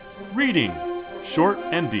Reading Short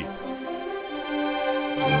and Deep.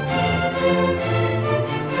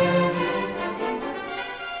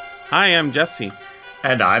 Hi, I'm Jesse,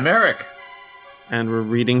 And I'm Eric. and we're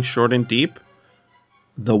reading Short and Deep,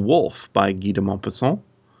 The Wolf by Guy de Maupassant.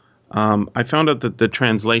 I found out that the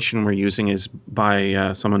translation we're using is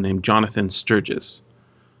by someone named Jonathan Sturgis.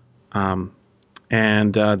 And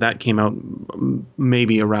that came out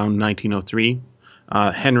maybe around 1903.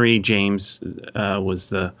 Henry James was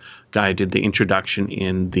the guy who did the introduction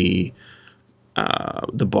in the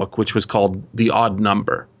book, which was called The Odd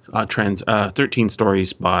Number, 13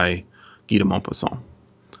 Stories by Guy de Maupassant.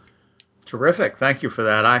 Terrific. Thank you for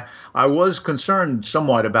that. I was concerned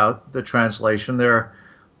somewhat about the translation. There are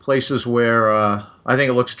places where I think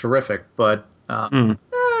it looks terrific, but Mm.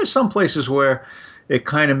 some places where it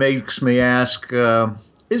kind of makes me ask,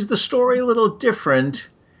 is the story a little different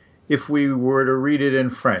if we were to read it in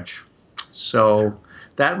French? So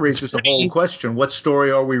that It's raises a whole pretty. question. What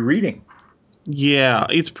story are we reading? Yeah,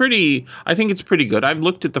 it's pretty. I think it's pretty good. I've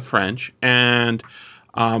looked at the French, and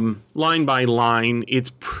line by line,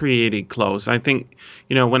 it's pretty close. I think,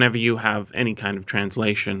 whenever you have any kind of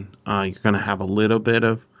translation, you're going to have a little bit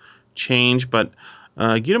of change. But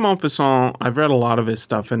Guy de Maupassant, I've read a lot of his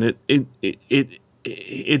stuff, and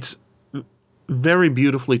it's very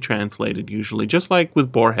beautifully translated. Usually, just like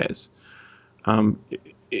with Borges. Um,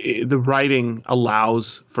 the writing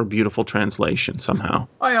allows for beautiful translation somehow.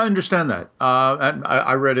 I understand that. And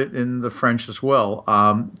I read it in the French as well.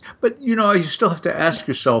 But, you still have to ask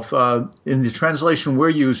yourself in the translation we're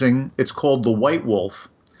using, it's called The White Wolf,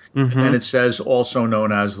 and Hmm. it says also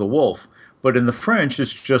known as The Wolf. But in the French,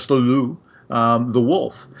 it's just Le Loup, The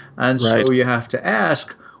Wolf. And Right. so you have to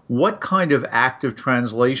ask what kind of active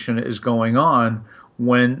translation is going on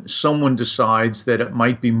when someone decides that it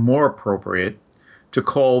might be more appropriate to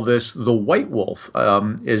call this the White Wolf.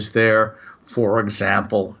 Is there, for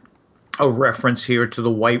example, a reference here to the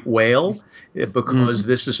white whale because Mm.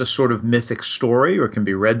 this is a sort of mythic story or can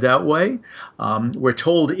be read that way. We're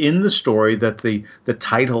told in the story that the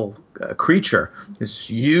title creature, this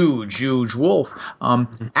huge wolf,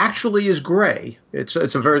 actually is gray. It's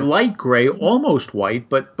a very light gray, almost white,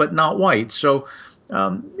 but not white. So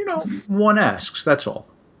one asks. That's all.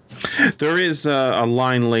 There is a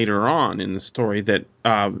line later on in the story that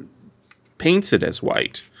paints it as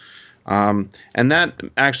white. And that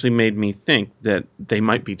actually made me think that they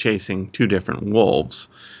might be chasing two different wolves.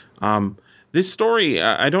 Um, this story,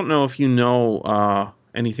 I don't know if you know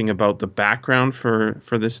anything about the background for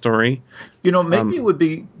this story. Maybe it Um, would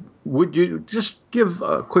be. Would you just give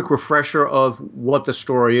a quick refresher of what the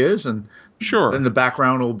story is, and then sure. the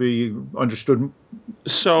background will be understood?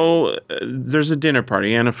 So there's a dinner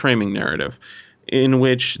party and a framing narrative in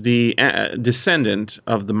which the descendant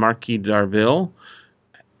of the Marquis d'Arville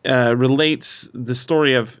relates the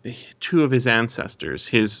story of two of his ancestors,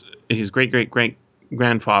 his great great great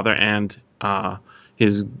grandfather and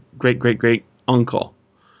his great great great uncle,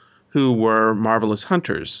 who were marvelous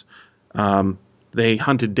hunters. Um, they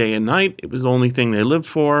hunted day and night. It was the only thing they lived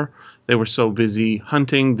for. They were so busy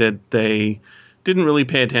hunting that they didn't really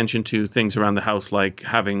pay attention to things around the house like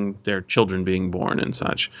having their children being born and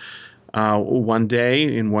such. One day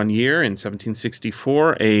in one year in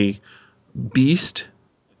 1764, a beast,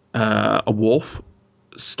 a wolf,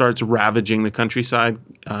 starts ravaging the countryside,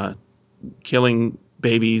 uh, killing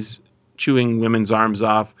babies, chewing women's arms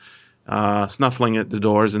off, snuffling at the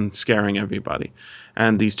doors, and scaring everybody.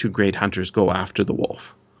 And these two great hunters go after the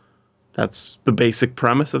wolf. That's the basic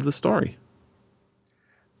premise of the story.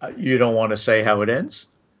 You don't want to say how it ends.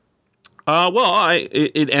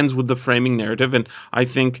 It ends with the framing narrative, and I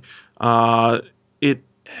think uh, it.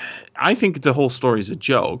 I think the whole story is a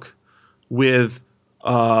joke with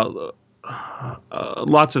uh,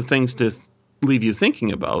 lots of things to leave you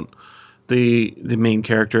thinking about. The main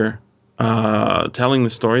character telling the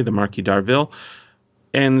story, the Marquis d'Arville,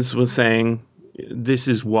 ends with saying, "This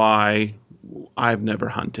is why I've never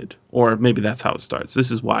hunted," or maybe that's how it starts.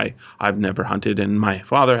 This is why I've never hunted, and my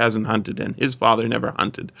father hasn't hunted, and his father never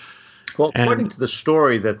hunted. Well, according And to the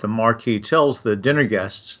story that the Marquis tells the dinner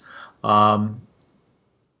guests, um,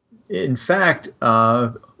 in fact,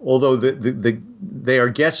 although they are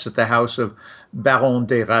guests at the house of Baron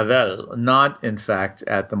de Ravel, not in fact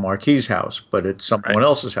at the Marquis's house, but at right, someone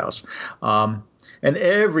else's house. Um, and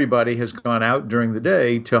everybody has gone out during the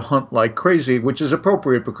day to hunt like crazy, which is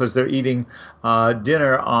appropriate because they're eating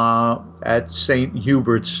dinner at St.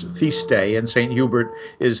 Hubert's feast day, and St. Hubert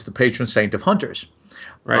is the patron saint of hunters.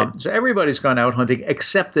 right. So everybody's gone out hunting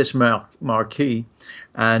except this Marquis,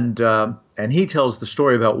 and he tells the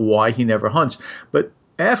story about why he never hunts. But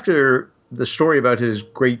after the story about his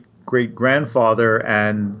great great grandfather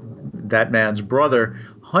and that man's brother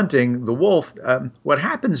hunting the wolf, what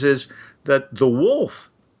happens is that the wolf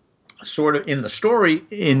sort of in the story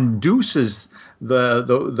induces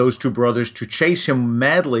those two brothers to chase him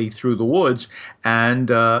madly through the woods, and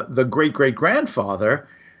the great great grandfather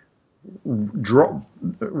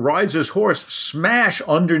rides his horse smash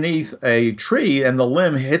underneath a tree, and the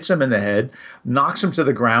limb hits him in the head, knocks him to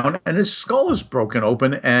the ground, and his skull is broken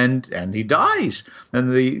open, and he dies. And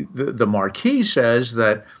the Marquis says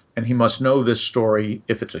that, and he must know this story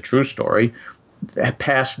if it's a true story,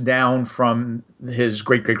 passed down from his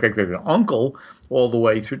great great great great uncle all the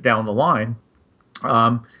way through down the line.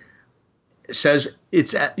 Says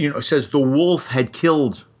says the wolf had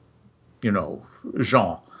killed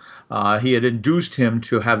Jean. He had induced him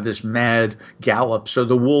to have this mad gallop, so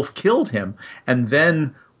the wolf killed him. And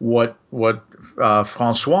then what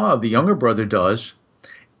Francois, the younger brother, does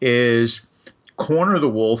is corner the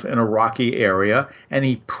wolf in a rocky area, and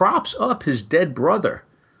he props up his dead brother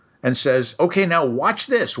and says, "Okay, now watch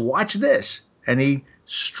this, and he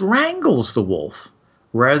strangles the wolf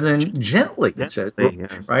rather than gently. It says,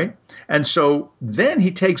 Yes. right? And so then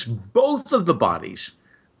he takes both of the bodies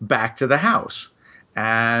back to the house,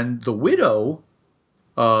 and the widow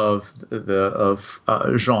of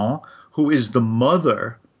Jean, who is the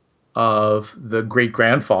mother of the great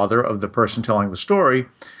grandfather of the person telling the story,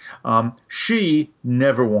 she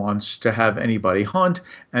never wants to have anybody hunt,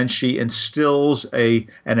 and she instills an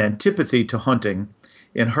antipathy to hunting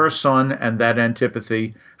in her son, and that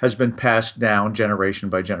antipathy has been passed down generation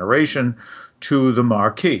by generation to the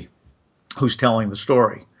Marquis, who's telling the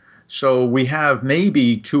story. So we have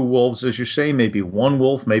maybe two wolves, as you say, maybe one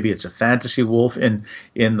wolf, maybe it's a fantasy wolf. In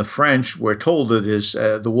the French, we're told it is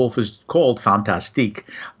the wolf is called Fantastique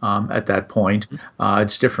at that point.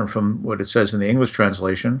 It's different from what it says in the English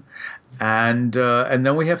translation. And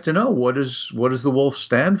then we have to know what does the wolf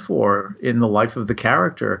stand for in the life of the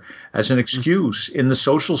character as an excuse in the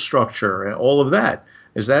social structure and all of that.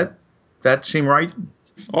 Is that seem right?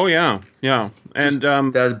 Oh yeah, yeah. And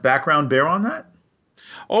does background bear on that?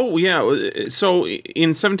 oh yeah. So in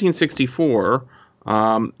 1764,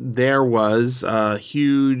 there was a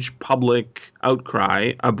huge public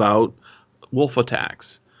outcry about wolf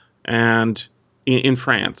attacks, and in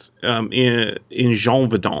France, in Jean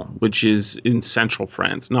Vedon, which is in central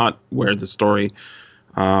France, not where the story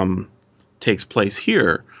takes place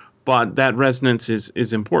here, but that resonance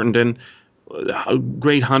is important. And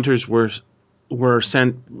great hunters were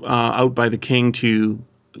sent out by the king to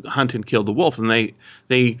hunt and kill the wolf, and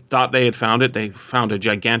they thought they had found it. They found a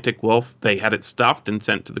gigantic wolf. They had it stuffed and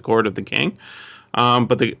sent to the court of the king,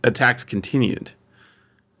 but the attacks continued.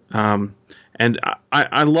 And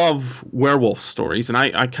I love werewolf stories, and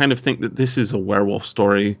I kind of think that this is a werewolf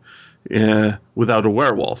story without a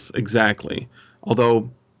werewolf, exactly.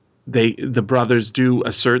 Although the brothers do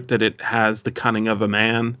assert that it has the cunning of a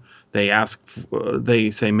man.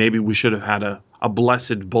 They say maybe we should have had a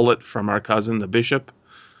blessed bullet from our cousin, the bishop,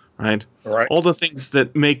 right? Right. All the things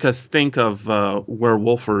that make us think of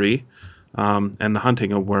werewolfery and the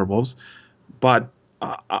hunting of werewolves. But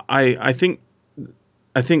I think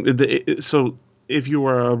that so if you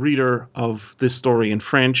were a reader of this story in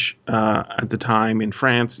French at the time in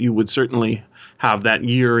France, you would certainly have that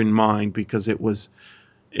year in mind because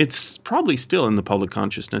it's probably still in the public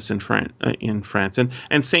consciousness in France.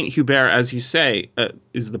 And Saint Hubert, as you say,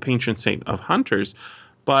 is the patron saint of hunters,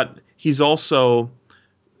 but he's also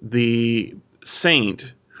the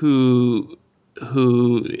saint who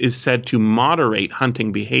is said to moderate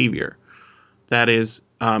hunting behavior. That is,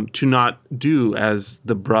 to not do as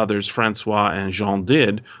the brothers Francois and Jean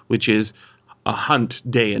did, which is a hunt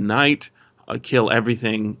day and night, kill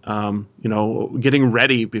everything, getting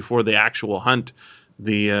ready before the actual hunt.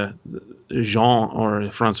 The Jean or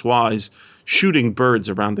Francois is shooting birds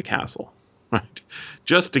around the castle, right?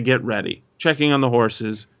 Just to get ready, checking on the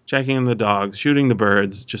horses, checking on the dogs, shooting the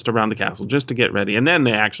birds just around the castle, just to get ready. And then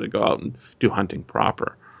they actually go out and do hunting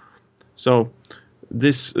proper. So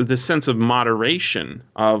this sense of moderation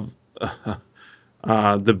of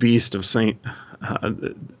the beast of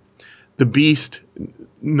the beast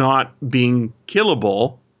not being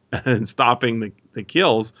killable and stopping the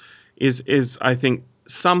kills is I think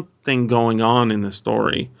something going on in the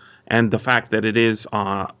story, and the fact that it is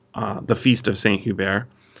the feast of Saint Hubert,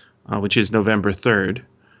 which is November 3rd.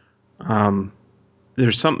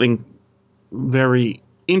 There's something very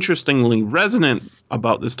interestingly resonant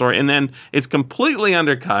about the story, and then it's completely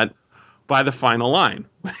undercut by the final line,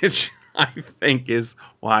 which I think is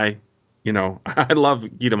why, I love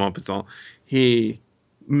Guy de Maupassant. He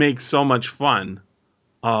makes so much fun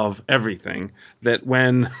of everything that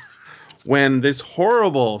when when this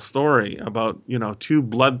horrible story about, two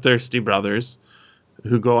bloodthirsty brothers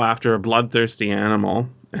who go after a bloodthirsty animal,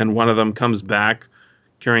 and one of them comes back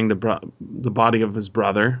carrying the body of his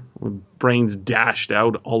brother, with brains dashed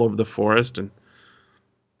out all over the forest and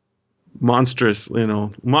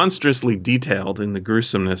monstrously detailed in the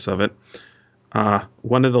gruesomeness of it.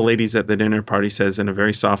 One of the ladies at the dinner party says in a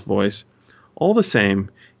very soft voice, "All the same,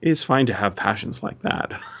 it is fine to have passions like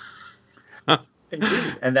that."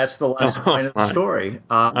 Indeed, and that's the last Oh line of the my! story.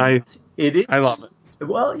 I It I is. love it.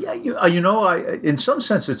 Well, yeah, in some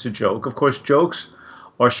sense, it's a joke. Of course, jokes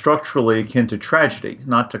are structurally akin to tragedy,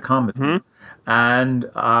 not to comedy. Hmm. And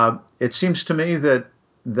it seems to me that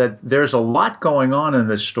there's a lot going on in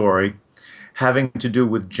this story, having to do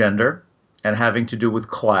with gender and having to do with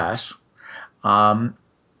class, um,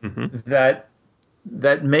 Hmm. that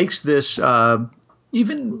that makes this,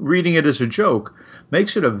 even reading it as a joke,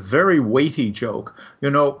 makes it a very weighty joke.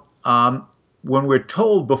 When we're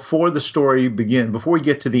told before the story begins, before we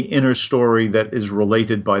get to the inner story that is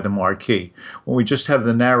related by the Marquis, when we just have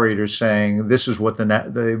the narrator saying, "This is what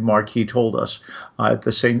the Marquis told us at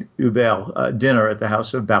the Saint Hubert dinner at the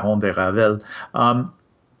house of Baron de Ravel,"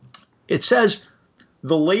 it says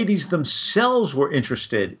the ladies themselves were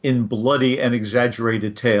interested in bloody and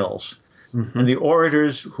exaggerated tales, Hmm. and the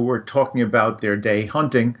orators who were talking about their day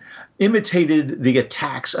hunting imitated the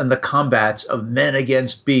attacks and the combats of men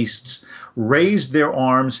against beasts, raised their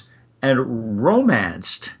arms, and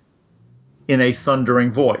romanced in a thundering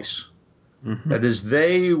voice. Hmm. That is,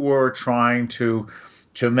 they were trying to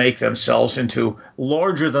make themselves into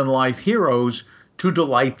larger than life heroes to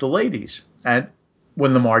delight the ladies. And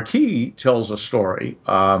when the Marquis tells a story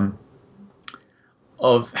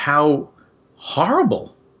of how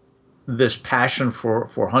horrible this passion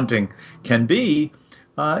for hunting can be,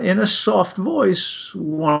 in a soft voice,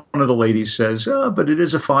 one of the ladies says, "Oh, but it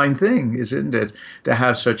is a fine thing, isn't it, to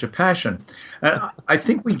have such a passion?" And I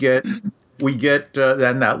think we get,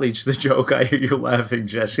 and that leads to the joke. I hear you laughing,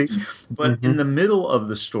 Jesse. But Hmm. in the middle of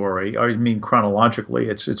the story, I mean chronologically,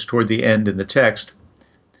 it's toward the end in the text.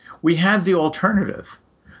 We have the alternative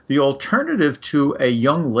to a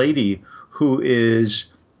young lady who is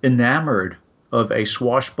enamored of a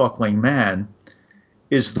swashbuckling man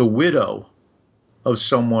is the widow of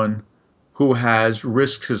someone who has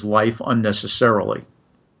risked his life unnecessarily.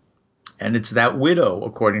 And it's that widow,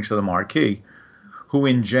 according to the Marquis, who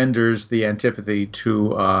engenders the antipathy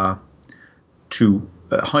to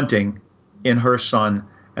hunting in her son,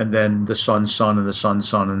 and then the son's son and the son's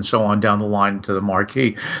son, and so on down the line to the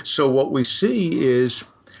Marquis. So what we see is,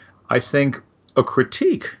 I think, a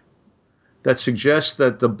critique that suggests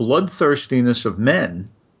that the bloodthirstiness of men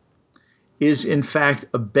is in fact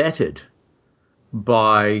abetted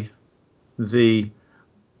by the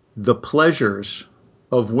the pleasures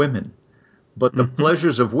of women. But the Hmm.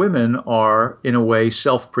 pleasures of women are, in a way,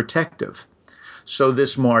 self protective. So,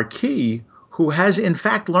 this Marquis, who has in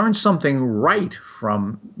fact learned something right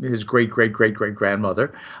from his great great great great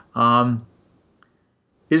grandmother, um,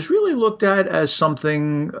 is really looked at as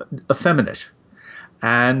something effeminate.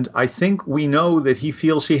 And I think we know that he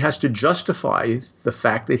feels he has to justify the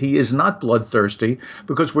fact that he is not bloodthirsty,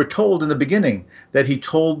 because we're told in the beginning that he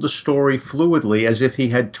told the story fluidly as if he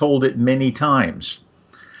had told it many times.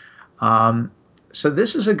 Um, so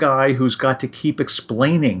this is a guy who's got to keep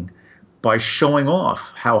explaining by showing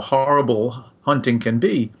off how horrible hunting can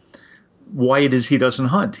be, why it is he doesn't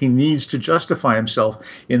hunt. He needs to justify himself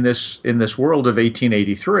in this world of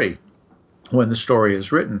 1883 when the story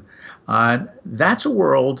is written. That's a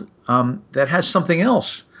world that has something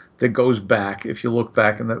else that goes back. If you look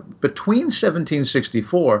back in the between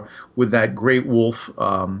 1764 with that great wolf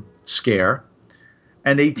scare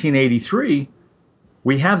and 1883,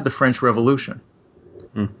 we have the French Revolution.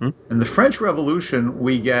 Hmm. In the French Revolution,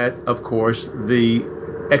 we get, of course, the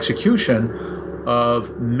execution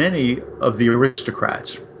of many of the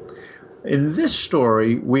aristocrats. In this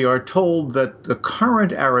story, we are told that the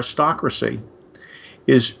current aristocracy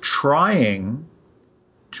is trying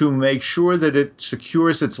to make sure that it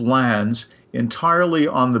secures its lands entirely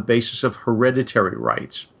on the basis of hereditary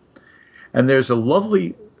rights. And there's a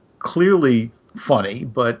lovely, clearly funny,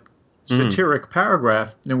 but Hmm. satiric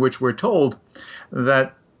paragraph in which we're told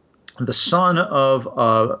that the son of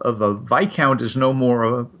a viscount is no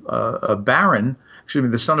more a baron. Excuse me,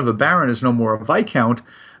 the son of a baron is no more a viscount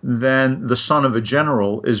than the son of a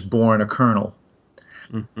general is born a colonel.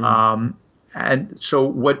 Hmm. Um, and so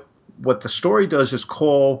what the story does is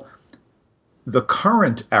call the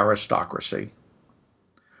current aristocracy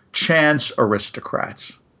chance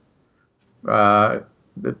aristocrats, uh,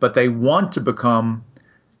 but they want to become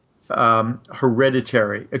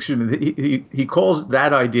hereditary. Excuse me. He calls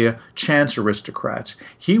that idea chance aristocrats.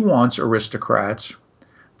 He wants aristocrats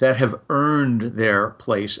that have earned their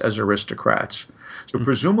place as aristocrats. So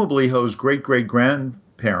presumably Ho's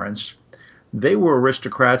great-great-grandparents, they were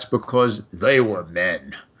aristocrats because they were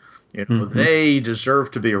men. They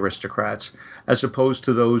deserve to be aristocrats, as opposed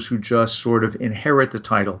to those who just sort of inherit the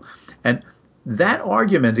title. And that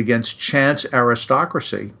argument against chance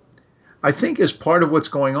aristocracy, I think, is part of what's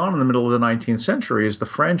going on in the middle of the 19th century, is the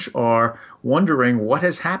French are wondering what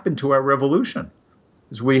has happened to our revolution.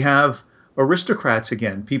 Is we have aristocrats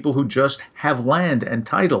again, people who just have land and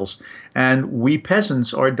titles, and we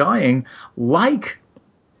peasants are dying like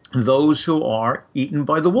those who are eaten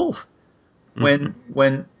by the wolf.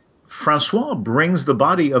 When Francois brings the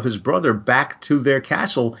body of his brother back to their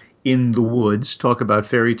castle in the woods, talk about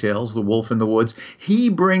fairy tales, the wolf in the woods, he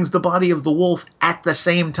brings the body of the wolf at the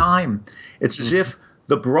same time. It's as if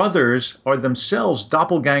the brothers are themselves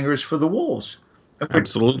doppelgangers for the wolves.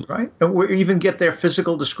 Absolutely. Right? And we even get their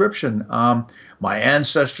physical description. My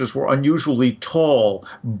ancestors were unusually tall,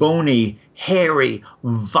 bony, hairy,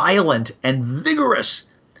 violent, and vigorous.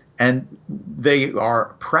 And they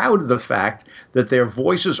are proud of the fact that their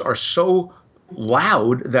voices are so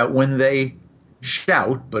loud that when they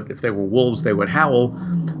shout, but if they were wolves, they would howl,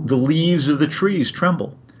 the leaves of the trees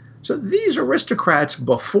tremble. So these aristocrats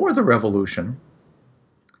before the revolution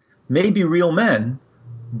may be real men,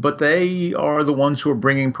 but they are the ones who are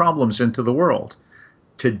bringing problems into the world.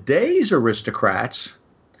 Today's aristocrats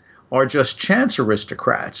are just chance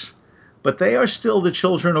aristocrats, but they are still the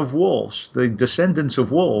children of wolves, the descendants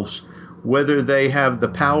of wolves, whether they have the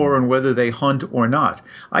power and whether they hunt or not.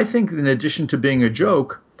 I think in addition to being a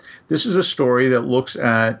joke, this is a story that looks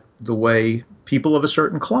at the way people of a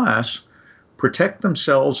certain class protect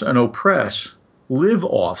themselves and oppress, live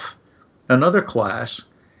off another class,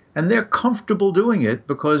 and they're comfortable doing it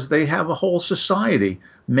because they have a whole society,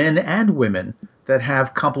 men and women, that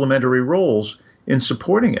have complementary roles in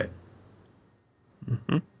supporting it.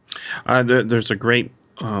 There's a great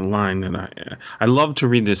line that I love to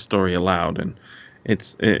read this story aloud, and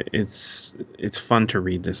it's fun to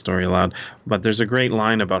read this story aloud. But there's a great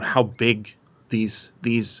line about how big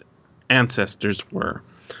these ancestors were,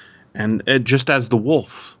 and just as the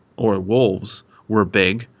wolf or wolves were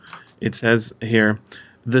big, it says here,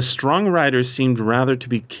 the strong riders seemed rather to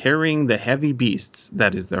be carrying the heavy beasts,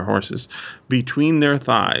 that is their horses, between their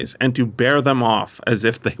thighs, and to bear them off as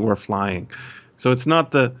if they were flying. So it's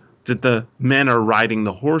not that the men are riding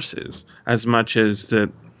the horses as much as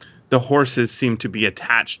that the horses seem to be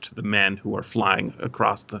attached to the men who are flying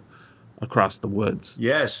across the woods.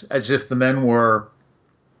 Yes, as if the men were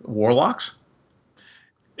warlocks.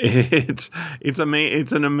 It's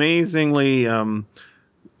an amazingly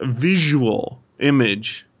visual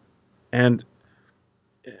image, and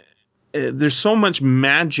there's so much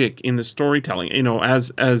magic in the storytelling. As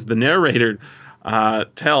the narrator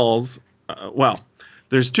tells, well,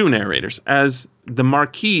 there's two narrators. As the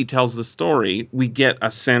Marquis tells the story, we get a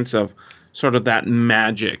sense of sort of that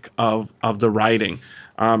magic of the writing.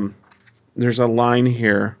 There's a line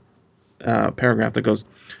here, paragraph that goes,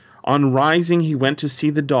 on rising, he went to see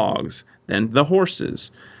the dogs, then the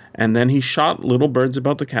horses, and then he shot little birds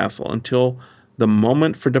about the castle until the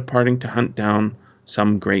moment for departing to hunt down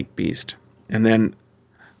some great beast. And then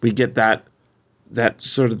we get that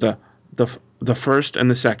sort of the first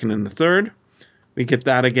and the second and the third. We get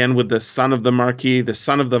that again with the son of the Marquis, the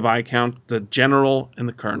son of the Viscount, the general, and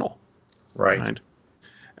the colonel. Right.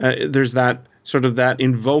 There's that sort of that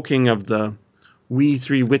invoking of the we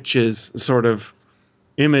three witches sort of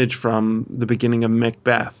image from the beginning of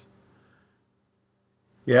Macbeth.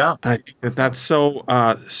 Yeah. And I think that's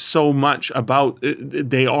so much about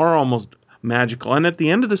they are almost magical. And at the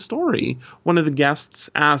end of the story, one of the guests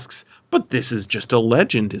asks, "But this is just a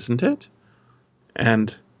legend, isn't it?"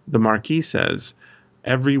 And the Marquis says,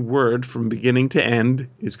 "Every word from beginning to end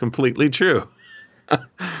is completely true."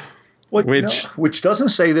 Well, which doesn't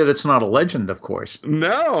say that it's not a legend, of course.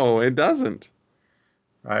 No, it doesn't.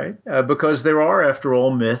 Right? Because there are, after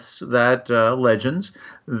all, myths that legends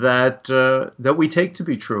that we take to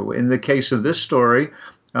be true. In the case of this story,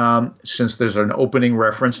 since there's an opening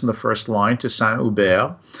reference in the first line to Saint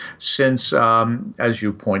Hubert, since, as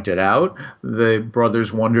you pointed out, the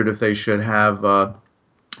brothers wondered if they should have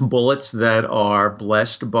bullets that are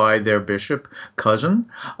blessed by their bishop cousin,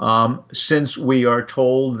 since we are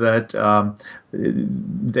told that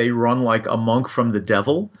they run like a monk from the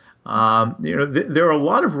devil. There are a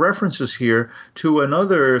lot of references here to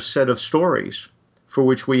another set of stories for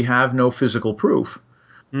which we have no physical proof,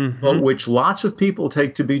 but which lots of people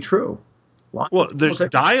take to be true. Lots Well, of people there's say,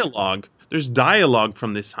 dialogue. There's dialogue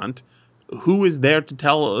from this hunt. Who is there to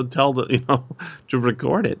tell the to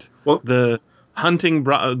record it? well, The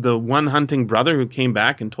the one hunting brother who came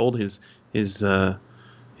back and told his his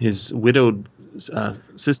widowed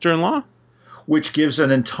sister-in-law. which gives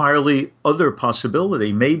an entirely other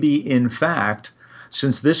possibility. Maybe, in fact,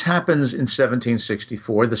 since this happens in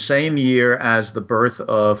 1764, the same year as the birth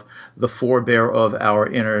of the forebear of our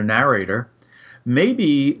inner narrator,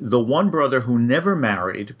 maybe the one brother who never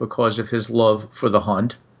married because of his love for the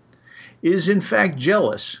hunt is in fact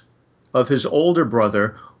jealous of his older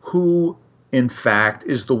brother, who in fact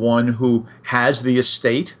is the one who has the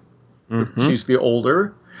estate because Mm-hmm. he's the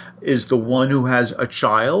older, is the one who has a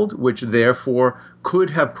child, which therefore could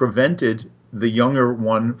have prevented the younger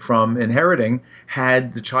one from inheriting.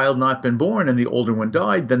 Had the child not been born and the older one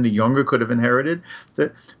died, then the younger could have inherited.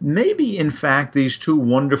 That maybe, in fact, these two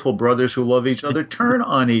wonderful brothers who love each other turn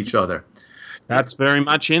on each other. That's very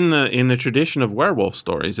much in the tradition of werewolf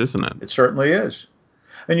stories, isn't it? It certainly is.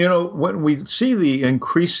 And when we see the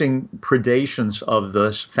increasing predations of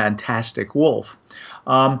this fantastic wolf,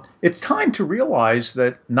 it's time to realize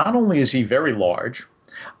that not only is he very large,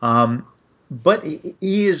 um, but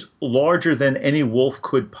he is larger than any wolf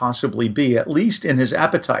could possibly be, at least in his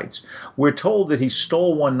appetites. We're told that he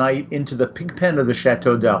stole one night into the pig pen of the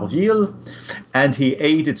Chateau d'Arville, and he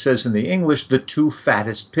ate, it says in the English, the two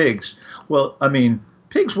fattest pigs. Well, I mean,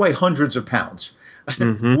 pigs weigh hundreds of pounds.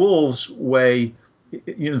 Mm-hmm. Wolves weigh,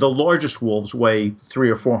 the largest wolves weigh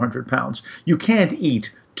 300 or 400 pounds. You can't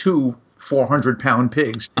eat two 400-pound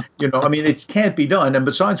pigs. I mean, it can't be done. And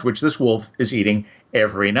besides which, this wolf is eating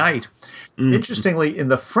every night. Mm-hmm. Interestingly, in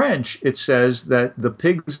the French, it says that the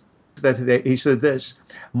pigs he said this,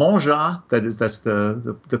 mangea, that's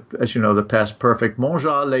the as you know, the past perfect,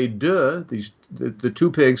 mangea les deux, the two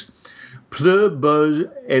pigs, plus beaux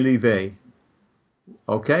élevés.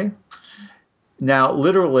 Okay? Now,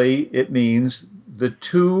 literally, it means the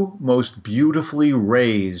two most beautifully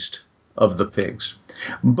raised of the pigs.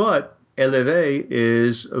 But élevé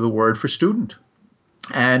is the word for student.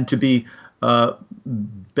 And to be bel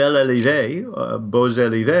élevé, beaux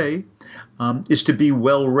élevés, is to be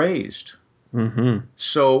well raised. Mm-hmm.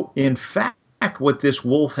 So, in fact, what this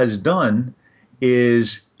wolf has done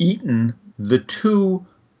is eaten the two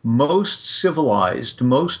most civilized,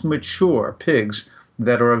 most mature pigs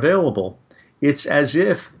that are available. It's as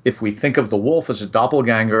if we think of the wolf as a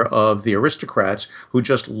doppelganger of the aristocrats who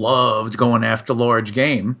just loved going after large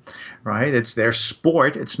game, right? It's their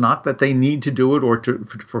sport. It's not that they need to do it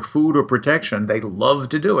for food or protection. They love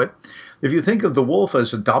to do it. If you think of the wolf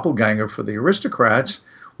as a doppelganger for the aristocrats,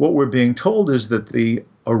 what we're being told is that the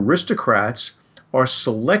aristocrats are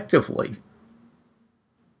selectively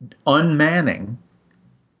unmanning,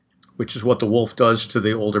 which is what the wolf does to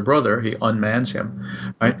the older brother. He unmans him,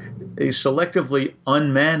 right? He's selectively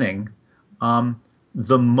unmanning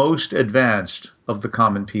the most advanced of the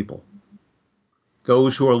common people,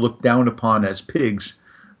 those who are looked down upon as pigs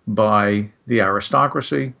by the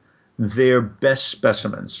aristocracy. Their best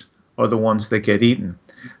specimens are the ones that get eaten.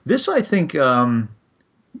 This, I think,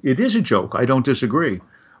 it is a joke. I don't disagree.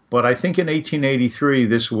 But I think in 1883,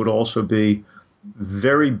 this would also be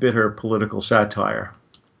very bitter political satire.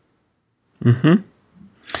 Mm-hmm.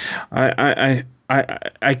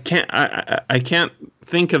 I can't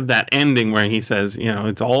think of that ending where he says,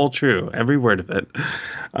 it's all true, every word of it,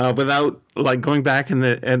 without like going back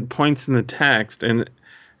and points in the text and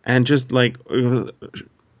just like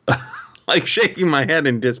like shaking my head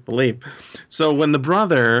in disbelief. So when the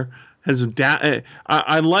brother has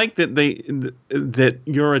I like that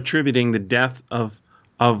you're attributing the death of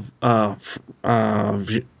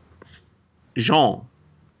Jean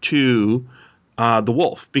to the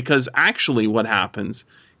wolf, because actually what happens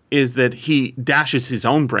is that he dashes his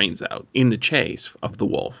own brains out in the chase of the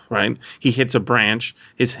wolf, right? He hits a branch,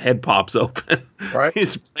 his head pops open, Right.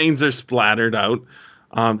 his brains are splattered out.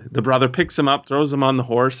 The brother picks him up, throws him on the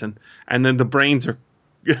horse, and then the brains are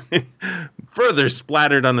further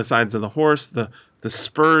splattered on the sides of the horse. The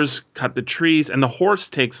spurs cut the trees, and the horse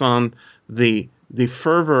takes on the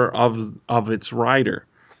fervor of its rider.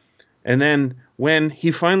 And then when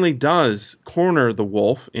he finally does corner the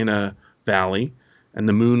wolf in a valley and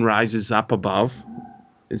the moon rises up above,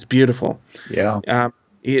 it's beautiful. Yeah.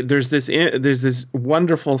 There's this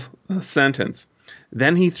wonderful sentence.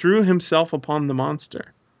 Then he threw himself upon the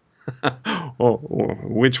monster. Oh,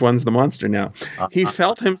 which one's the monster now? He Uh,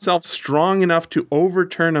 felt himself strong enough to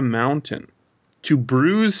overturn a mountain, to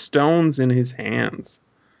bruise stones in his hands.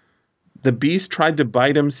 The beast tried to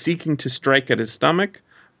bite him, seeking to strike at his stomach,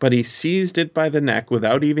 but he seized it by the neck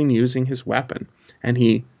without even using his weapon, and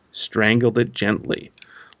he strangled it gently,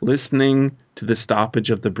 listening to the stoppage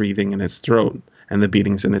of the breathing in its throat and the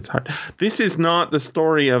beatings in its heart. This is not the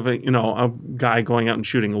story of a guy going out and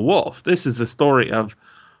shooting a wolf. This is the story of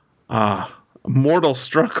mortal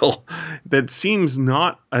struggle that seems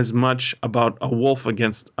not as much about a wolf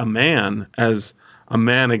against a man as a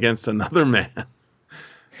man against another man.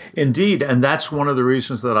 Indeed, and that's one of the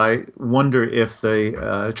reasons that I wonder if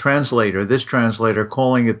the this translator,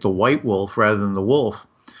 calling it the white wolf rather than the wolf,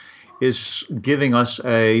 is giving us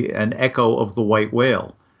an echo of the white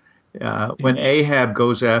whale. When Ahab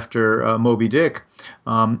goes after Moby Dick,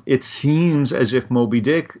 it seems as if Moby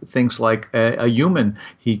Dick thinks like a human.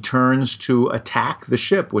 He turns to attack the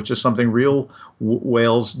ship, which is something real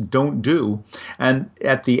whales don't do. And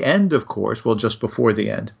at the end, of course, well, just before the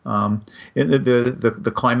end, in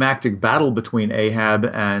the climactic battle between Ahab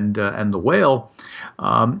and the whale,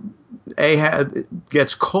 Ahab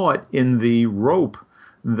gets caught in the rope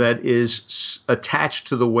that is attached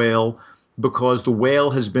to the whale because the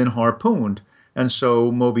whale has been harpooned. And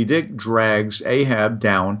so Moby Dick drags Ahab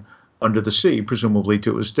down under the sea, presumably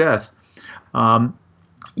to his death.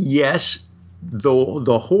 Yes,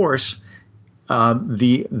 the horse,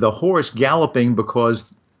 the horse galloping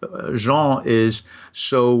because Jean is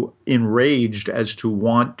so enraged as to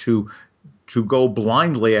want to go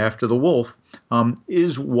blindly after the wolf,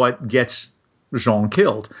 is what gets Jean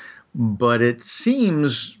killed. But it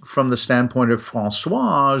seems, from the standpoint of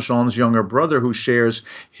Francois, Jean's younger brother, who shares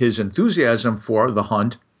his enthusiasm for the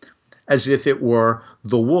hunt, as if it were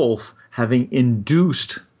the wolf having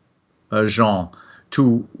induced Jean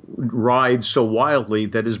to ride so wildly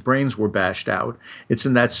that his brains were bashed out. It's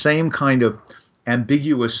in that same kind of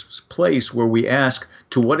ambiguous place where we ask,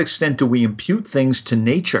 to what extent do we impute things to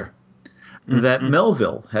nature? That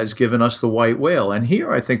Melville has given us the white whale. And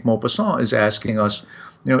here I think Maupassant is asking us,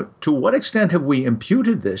 to what extent have we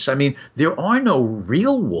imputed this? I mean, there are no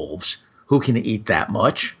real wolves who can eat that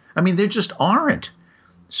much. I mean, there just aren't.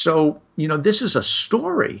 So, this is a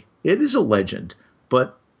story. It is a legend,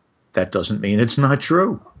 but that doesn't mean it's not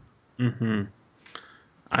true. Mm-hmm.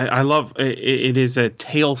 I love it. It is a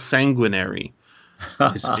tale sanguinary.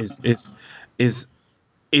 Is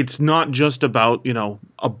it's not just about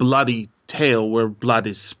a bloody tale where blood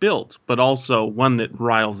is spilt, but also one that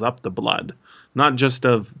riles up the blood, not just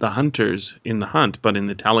of the hunters in the hunt, but in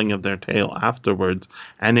the telling of their tale afterwards,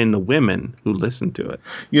 and in the women who listen to it.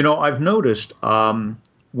 I've noticed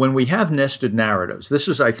when we have nested narratives, this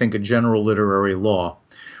is, I think, a general literary law.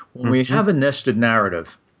 When we have a nested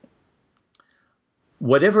narrative,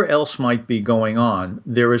 whatever else might be going on,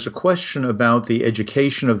 there is a question about the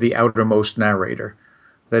education of the outermost narrator.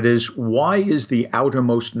 That is, why is the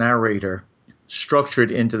outermost narrator structured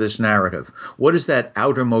into this narrative? What is that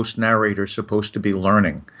outermost narrator supposed to be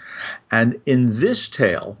learning? And in this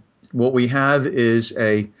tale, what we have is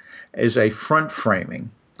a front framing.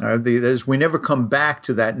 We never come back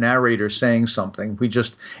to that narrator saying something. We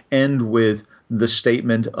just end with the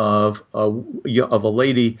statement of a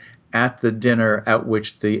lady at the dinner at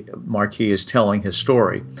which the Marquis is telling his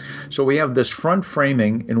story. So we have this front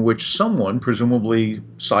framing in which someone, presumably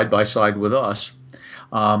side by side with us,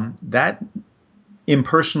 that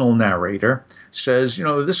impersonal narrator says,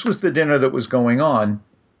 this was the dinner that was going on,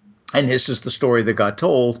 and this is the story that got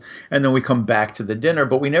told. And then we come back to the dinner,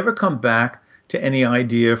 but we never come back to any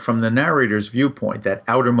idea from the narrator's viewpoint, that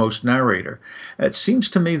outermost narrator. It seems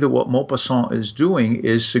to me that what Maupassant is doing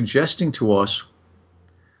is suggesting to us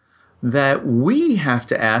that we have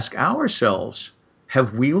to ask ourselves,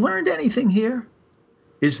 have we learned anything here?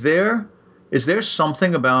 Is there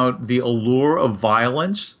something about the allure of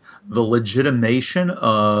violence, the legitimation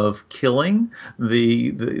of killing,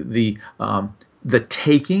 the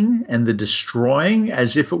taking and the destroying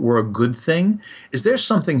as if it were a good thing? Is there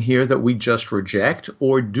something here that we just reject?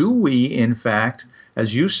 Or do we, in fact,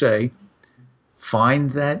 as you say, find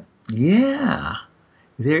that, yeah,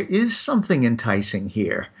 there is something enticing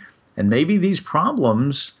here? And maybe these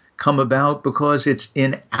problems come about because it's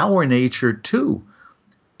in our nature, too,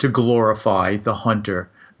 to glorify the hunter,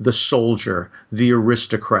 the soldier, the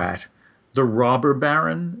aristocrat, the robber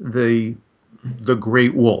baron, the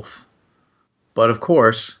great wolf. But of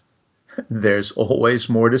course, there's always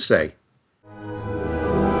more to say.